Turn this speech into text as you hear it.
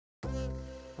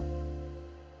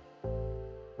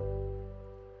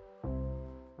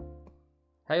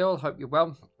Hey all, hope you're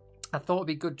well. I thought it'd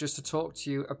be good just to talk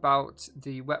to you about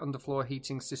the wet underfloor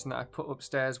heating system that I put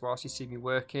upstairs whilst you see me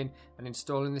working and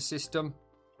installing the system.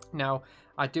 Now,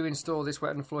 I do install this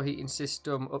wet underfloor heating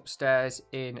system upstairs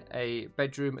in a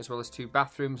bedroom as well as 2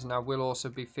 bathrooms, and I will also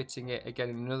be fitting it again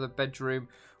in another bedroom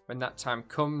when that time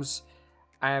comes.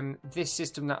 This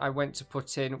system that I went to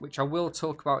put in, which I will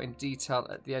talk about in detail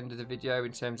at the end of the video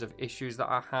in terms of issues that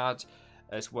I had,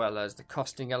 as well as the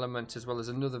costing element, as well as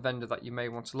another vendor that you may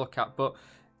want to look at. But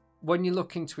when you're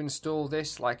looking to install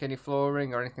this, like any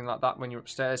flooring or anything like that, when you're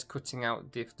upstairs cutting out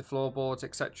the floorboards,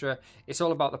 etc., it's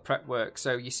all about the prep work.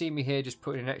 So you see me here just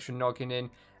putting an extra noggin in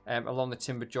along the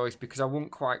timber joist, because I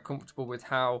wasn't quite comfortable with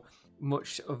how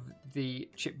much of the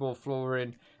chipboard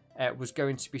flooring was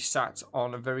going to be sat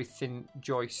on a very thin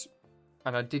joist,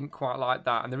 and I didn't quite like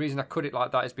that. And the reason I cut it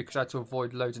like that is because I had to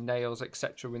avoid loads of nails,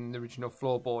 etc., in the original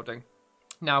floorboarding.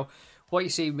 Now, what you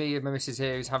see me and my missus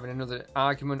here is having another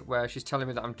argument where she's telling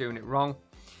me that I'm doing it wrong.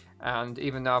 And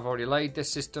even though I've already laid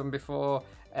this system before,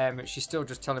 she's still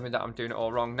just telling me that I'm doing it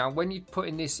all wrong. Now, when you're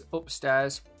putting this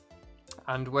upstairs,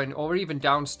 or even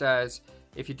downstairs,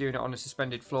 if you're doing it on a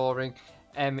suspended flooring,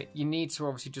 you need to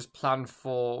obviously just plan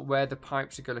for where the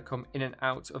pipes are going to come in and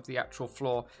out of the actual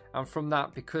floor. And from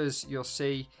that, because you'll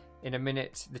see in a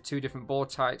minute the 2 different board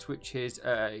types, which is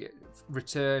a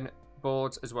return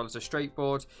boards as well as a straight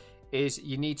board, is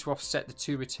you need to offset the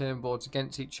 2 return boards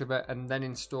against each other and then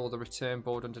install the return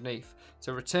board underneath.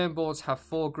 So return boards have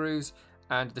 4 grooves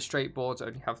and the straight boards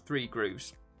only have 3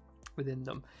 grooves within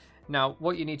them. Now,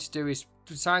 what you need to do is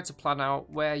decide to plan out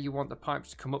where you want the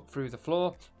pipes to come up through the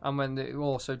floor and when they will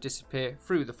also disappear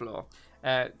through the floor.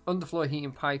 Underfloor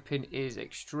heating piping is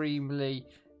extremely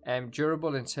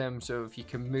durable in terms of you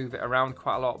can move it around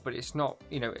quite a lot, but it's not,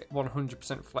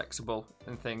 100% flexible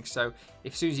and things. So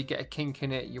as soon as you get a kink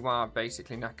in it, you are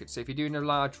basically knackered. So if you're doing a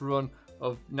large run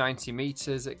of 90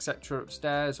 meters, etc.,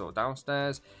 upstairs or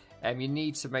downstairs, you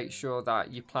need to make sure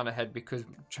that you plan ahead, because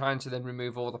trying to then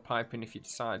remove all the piping, if you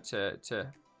decide to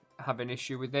have an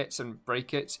issue with it and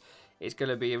break it, it's going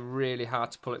to be really hard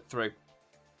to pull it through.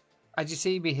 As you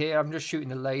see me here, I'm just shooting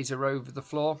the laser over the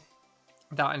floor.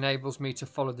 That enables me to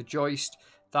follow the joist.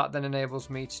 That then enables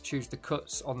me to choose the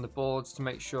cuts on the boards to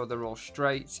make sure they're all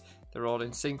straight, they're all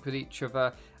in sync with each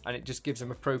other, and it just gives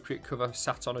them appropriate cover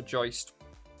sat on a joist.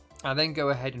 I then go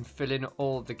ahead and fill in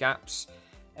all the gaps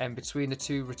between the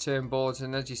 2 return boards,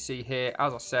 and as you see here,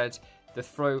 as I said, the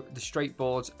straight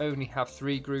boards only have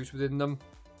 3 grooves within them.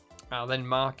 I'll then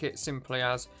mark it simply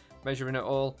as measuring it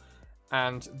all,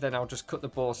 and then I'll just cut the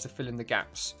boards to fill in the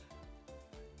gaps.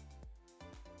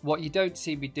 What you don't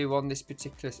see me do on this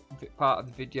particular part of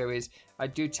the video is I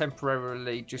do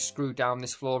temporarily just screw down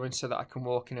this flooring so that I can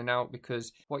walk in and out,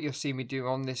 because what you'll see me do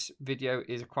on this video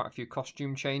is quite a few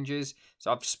costume changes.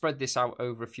 So I've spread this out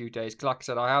over a few days, because like I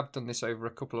said, I have done this over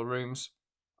a couple of rooms.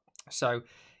 So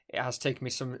it has taken me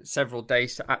several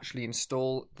days to actually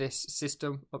install this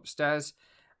system upstairs.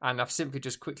 And I've simply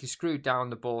just quickly screwed down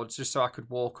the boards just so I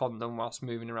could walk on them whilst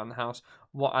moving around the house.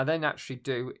 What I then actually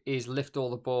do is lift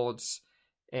all the boards.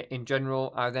 In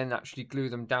general, I then actually glue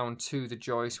them down to the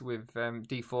joist with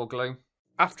D4 glue.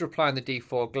 After applying the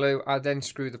D4 glue, I then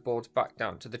screw the boards back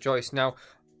down to the joist. Now,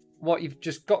 what you've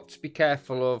just got to be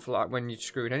careful of, like when you're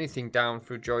screwing anything down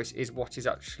through joist, is what is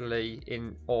actually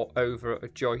in or over a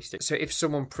joist. So if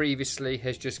someone previously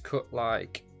has just cut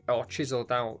or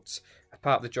chiseled out a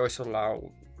part of the joist, or allow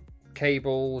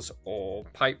cables or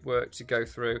pipe work to go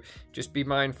through, just be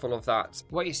mindful of that.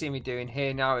 What you see me doing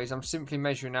here now is I'm simply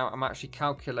measuring out, I'm actually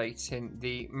calculating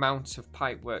the amount of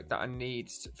pipe work that I need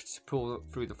to pull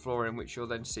through the flooring, which you'll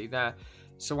then see there.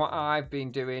 So what I've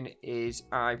been doing is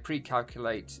I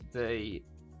pre-calculate the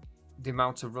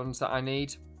amount of runs that I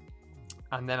need,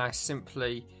 and then I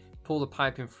simply pull the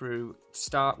piping through to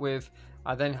start with.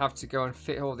 I then have to go and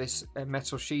fit all this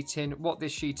metal sheeting. What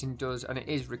this sheeting does, and it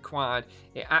is required,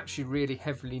 it actually really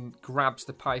heavily grabs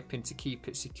the piping to keep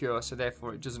it secure, so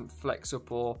therefore it doesn't flex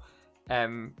up or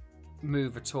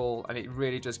move at all, and it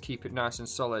really does keep it nice and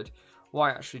solid. What I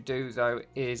actually do though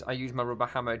is I use my rubber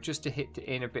hammer just to hit it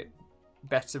in a bit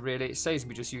better. Really, it saves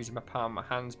me just using my palm and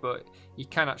my hands, but you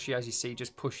can actually, as you see,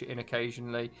 just push it in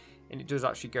occasionally, and it does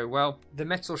actually go well. The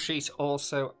metal sheet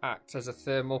also acts as a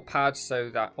thermal pad, so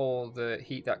that all the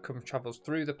heat that travels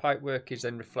through the pipework is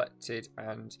then reflected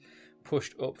and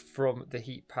pushed up from the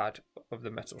heat pad of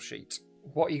the metal sheet.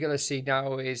 What you're going to see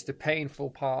now is the painful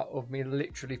part of me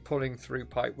literally pulling through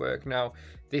pipework. Now,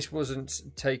 this wasn't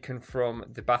taken from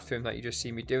the bathroom that you just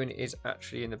see me doing, it is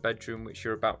actually in the bedroom, which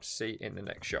you're about to see in the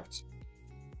next shot.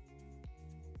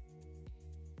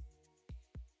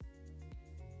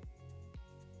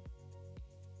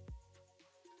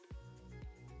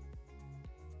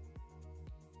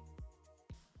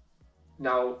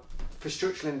 Now, for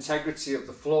structural integrity of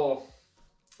the floor,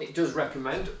 it does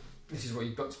recommend, this is what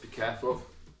you've got to be careful of,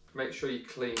 make sure you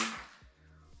clean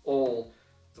all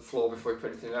the floor before you put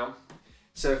anything down.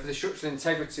 So for the structural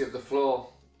integrity of the floor,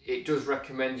 it does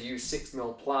recommend you use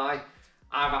 6mm ply.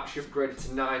 I've actually upgraded to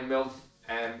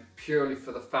 9mm, purely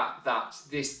for the fact that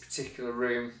this particular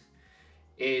room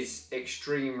is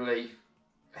extremely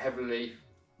heavily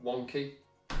wonky.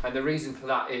 And the reason for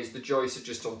that is the joists are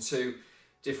just on two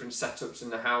different setups in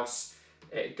the house.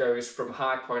 It goes from a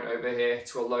high point over here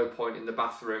to a low point in the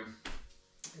bathroom.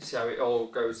 So it all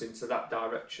goes into that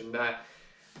direction there.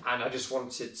 And I just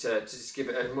wanted to just give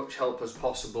it as much help as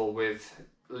possible with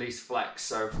least flex.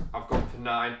 So I've gone for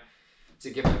 9 to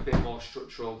give it a bit more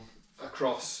structural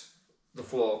across the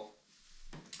floor.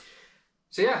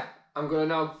 So yeah, I'm gonna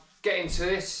now get into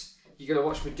this. You're gonna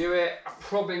watch me do it. I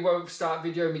probably won't start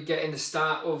videoing me getting the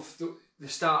start of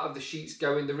the sheets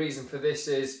going. The reason for this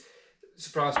is,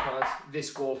 surprise, surprise,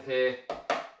 this wall here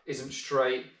isn't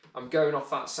straight. I'm going off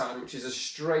that side, which is as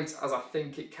straight as I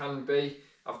think it can be.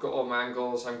 I've got all my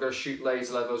angles. I'm going to shoot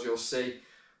laser levels, you'll see.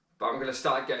 But I'm going to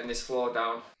start getting this floor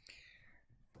down.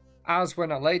 As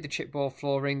when I laid the chipboard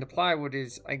flooring, the plywood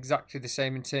is exactly the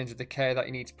same in terms of the care that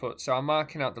you need to put. So I'm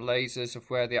marking out the lasers of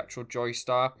where the actual joists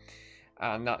are,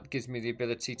 and that gives me the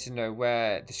ability to know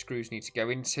where the screws need to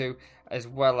go into, as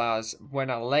well as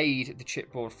when I laid the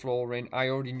chipboard flooring, I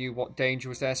already knew what danger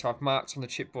was there. So I've marked on the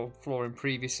chipboard flooring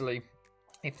previously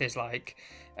if there's like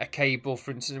a cable,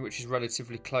 for instance, which is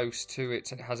relatively close to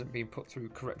it and it hasn't been put through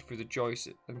correctly through the joist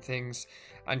and things,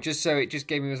 and just so it just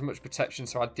gave me as much protection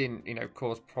so I didn't, you know,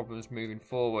 cause problems moving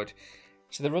forward.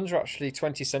 So the runs are actually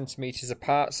 20 centimeters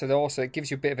apart, so also it gives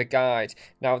you a bit of a guide.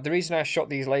 Now, the reason I shot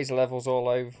these laser levels all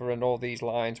over and all these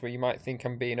lines where you might think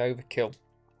I'm being overkill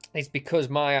is because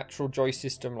my actual joist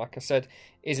system, like I said,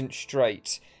 isn't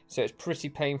straight. So it's pretty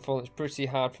painful, it's pretty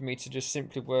hard for me to just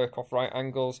simply work off right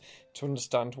angles to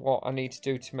understand what I need to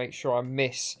do to make sure I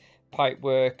miss pipe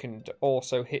work and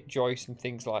also hit joists and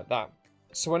things like that.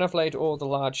 So when I've laid all the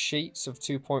large sheets of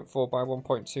 2.4 by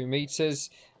 1.2 meters,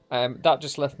 that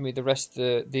just left me the rest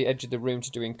of the edge of the room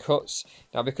to doing cuts.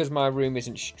 Now, because my room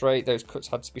isn't straight, those cuts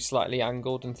had to be slightly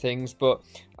angled and things, but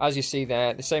as you see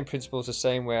there, the same principle is the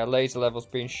same, where laser levels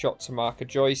being shot to mark a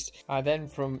joist. I then,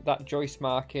 from that joist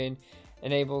marking,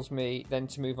 enables me then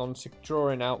to move on to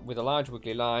drawing out with a large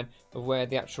wiggly line of where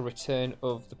the actual return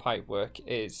of the pipe work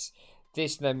is.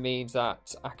 This then means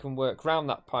that I can work around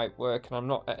that pipe work and I'm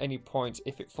not at any point,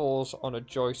 if it falls on a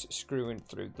joist, screwing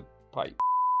through the pipe.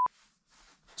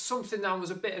 Something that I was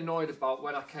a bit annoyed about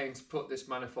when I came to put this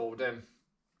manifold in,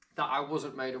 that I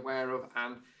wasn't made aware of,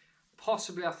 and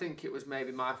possibly I think it was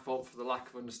maybe my fault for the lack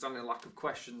of understanding, lack of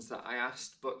questions that I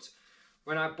asked, but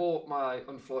when I bought my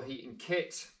Underfloor heating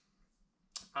kit,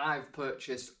 I've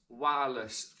purchased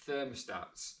wireless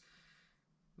thermostats.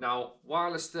 Now,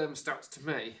 wireless thermostats to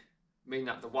me mean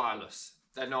that they're wireless.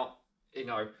 They're not, you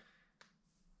know,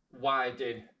 wired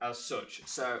in as such.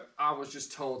 So I was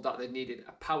just told that they needed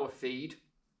a power feed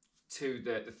to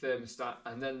the thermostat,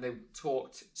 and then they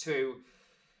talked to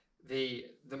the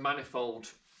manifold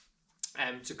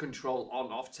to control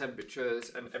on-off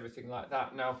temperatures and everything like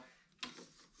that. Now,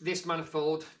 this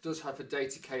manifold does have a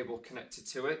data cable connected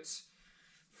to it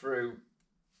through,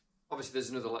 obviously there's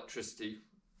another electricity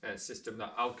system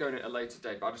that I'll go into at a later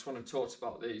date, but I just want to talk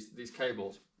about these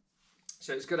cables.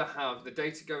 So it's going to have the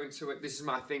data going to it. This is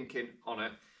my thinking on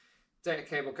it. Data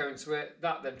cable going to it,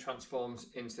 that then transforms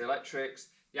into the electrics.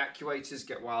 The actuators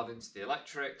get wired into the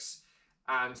electrics,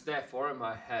 and therefore in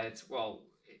my head, well,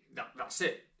 that's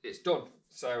it, it's done.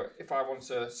 So if I want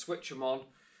to switch them on,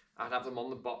 I'd have them on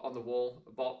the wall,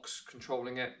 a box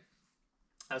controlling it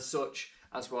as such,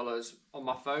 as well as on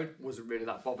my phone. Wasn't really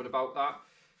that bothered about that.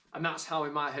 And that's how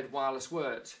in my head wireless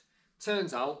worked.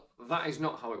 Turns out that is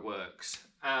not how it works.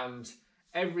 And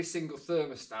every single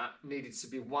thermostat needed to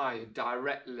be wired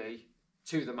directly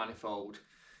to the manifold.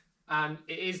 And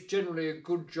it is generally a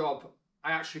good job.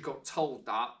 I actually got told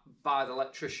that by the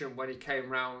electrician when he came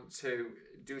round to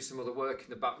do some other work in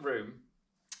the back room,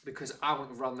 because I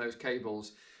wouldn't have run those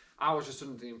cables. I was just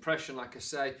under the impression, like I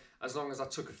say, as long as I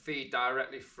took a feed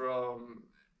directly from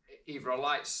either a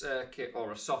light circuit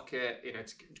or a socket, you know,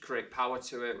 to create power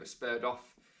to it, with spared off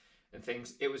and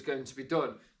things, it was going to be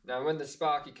done. Now, when the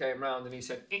Sparky came round and he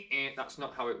said, that's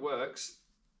not how it works,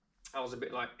 I was a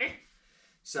bit like,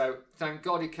 So thank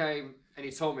God he came and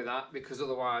he told me that, because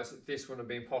otherwise this wouldn't have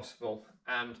been possible.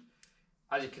 And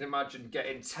as you can imagine,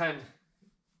 getting 10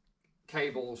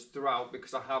 cables throughout,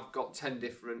 because I have got 10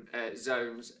 different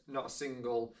zones, not a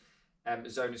single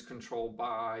zone is controlled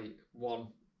by one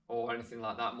or anything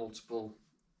like that, multiple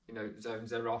zones.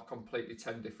 There are completely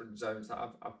 10 different zones that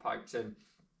I've piped in,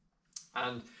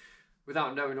 and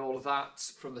without knowing all of that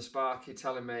from the Sparky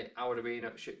telling me, I would have been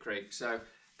up shit creek. So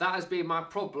that has been my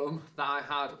problem that I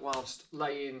had whilst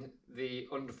laying the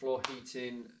underfloor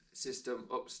heating system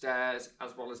upstairs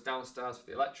as well as downstairs for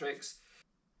the electrics.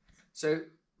 So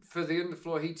for the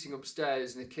underfloor heating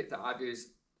upstairs and the kit that I've used,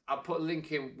 I'll put a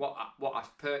link in what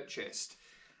I've purchased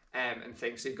and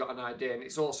things, so you've got an idea. And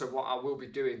it's also what I will be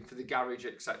doing for the garage,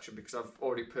 etc., because I've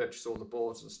already purchased all the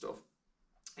boards and stuff.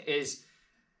 Is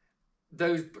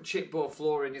those chipboard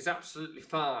flooring is absolutely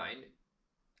fine,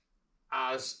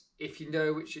 as if you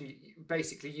know which,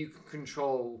 basically you can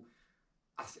control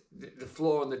the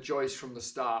floor and the joist from the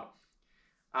start.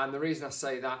 And the reason I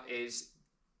say that is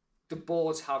the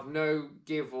boards have no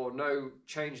give or no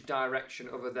change direction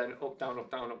other than up, down,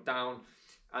 up, down, up, down,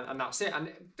 and that's it. And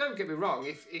don't get me wrong,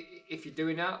 if you're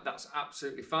doing that, that's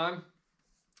absolutely fine,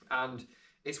 and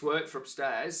it's worked for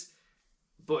upstairs.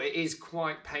 But it is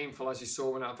quite painful, as you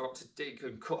saw when I've got to dig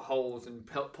and cut holes and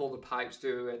pull the pipes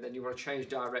through, and then you want to change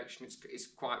direction. It's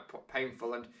quite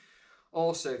painful. And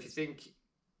also, if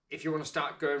you want to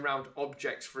start going around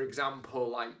objects, for example,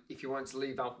 like if you want to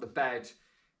leave out the bed,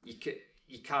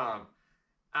 you can't.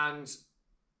 And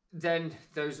then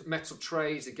those metal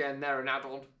trays, again, they're an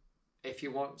add-on. If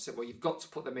you want to, well, you've got to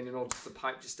put them in order for the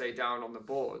pipe to stay down on the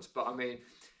boards. But I mean,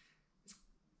 it's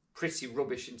pretty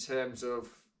rubbish in terms of,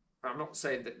 I'm not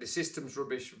saying that the system's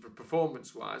rubbish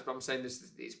performance-wise, but I'm saying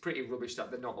it's pretty rubbish that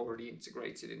they're not already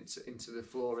integrated into the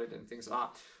flooring and things like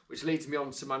that. Which leads me on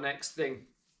to my next thing,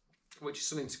 which is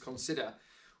something to consider,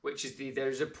 which is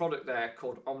there's a product there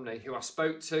called Omni, who I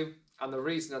spoke to, and the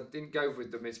reason I didn't go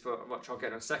with them is for which I'll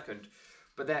get in a second,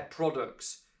 but their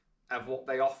products of what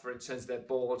they offer in terms of their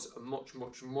boards are much,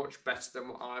 much, much better than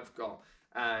what I've got.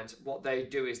 And what they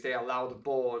do is they allow the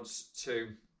boards to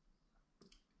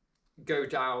go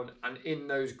down, and in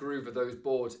those groove of those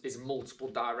boards is multiple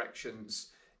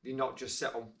directions. You're not just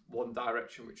set on one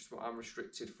direction, which is what I'm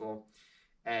restricted for.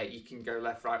 You can go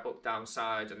left, right, up, down,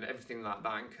 side, and everything like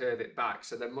that, and curve it back.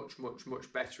 So they're much, much,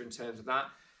 much better in terms of that,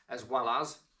 as well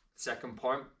as the second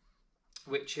point,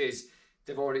 which is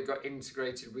they've already got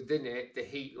integrated within it the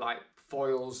heat like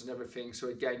foils and everything. So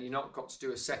again, you're not got to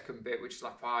do a second bit, which is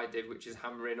like what I did, which is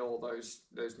hammering all those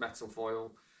metal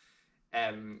foil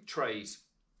trays.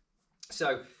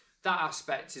 So that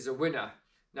aspect is a winner.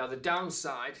 Now the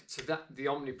downside to the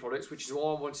Omni products, which is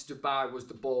all I wanted to buy, was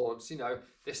the boards.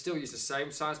 They still use the same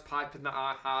size piping that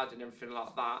I had and everything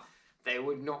like that. They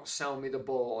would not sell me the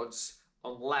boards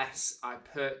unless I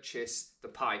purchase the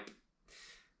pipe.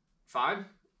 Fine,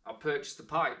 I'll purchase the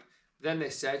pipe. Then they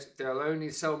said they'll only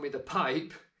sell me the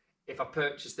pipe if I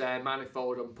purchase their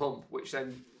manifold and pump, which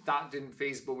then that didn't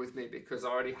feasible with me because I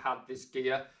already had this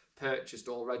gear purchased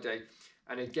already.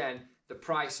 And again, the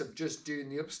price of just doing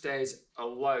the upstairs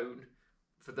alone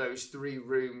for those 3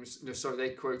 rooms, no, sorry, they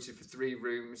quoted for 3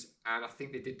 rooms, and I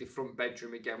think they did the front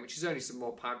bedroom again, which is only some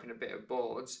more pipe and a bit of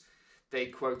boards. They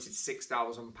quoted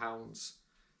 £6,000,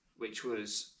 which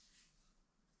was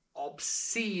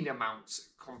obscene amounts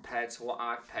compared to what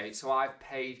I've paid. So I've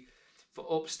paid for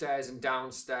upstairs and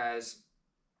downstairs.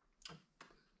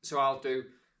 So I'll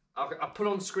put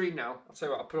on screen now. I'll tell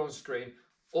you what, I'll put on screen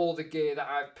all the gear that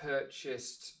I've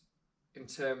purchased in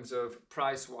terms of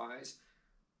price wise,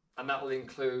 and that will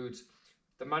include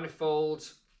the manifold,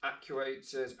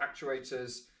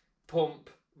 actuators, pump,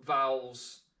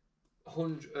 valves,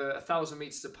 1,000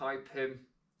 meters of piping,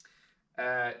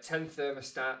 10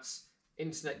 thermostats,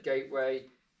 internet gateway,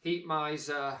 heat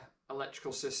miser,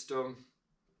 electrical system,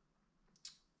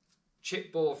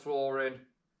 chipboard flooring,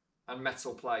 and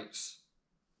metal plates.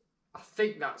 I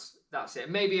think that's it.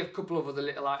 Maybe a couple of other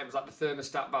little items like the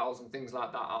thermostat valves and things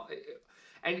like that.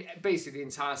 And basically the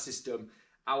entire system,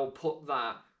 I will put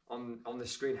that on the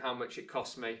screen how much it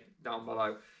cost me down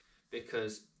below,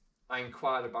 because I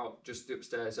inquired about just the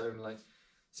upstairs only.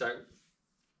 So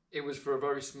it was for a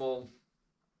very small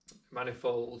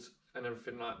manifold and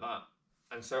everything like that.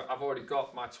 And so I've already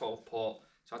got my 12 port.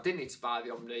 So I didn't need to buy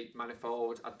the Omni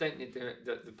manifold. I don't need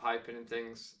the piping and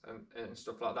things and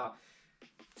stuff like that.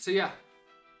 So yeah,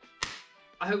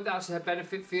 I hope that's a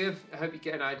benefit for you. I hope you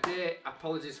get an idea.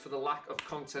 Apologies for the lack of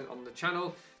content on the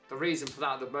channel. The reason for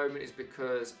that at the moment is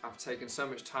because I've taken so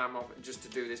much time off just to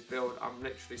do this build. I'm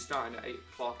literally starting at 8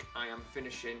 o'clock. I am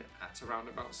finishing at around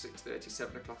about 6:30,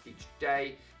 7 o'clock each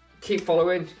day. Keep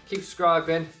following, keep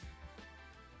subscribing.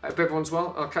 I hope everyone's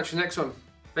well. I'll catch you next one.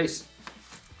 Peace.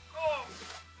 Oh,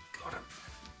 God.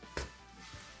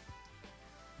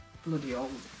 Bloody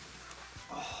old.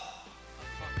 Oh.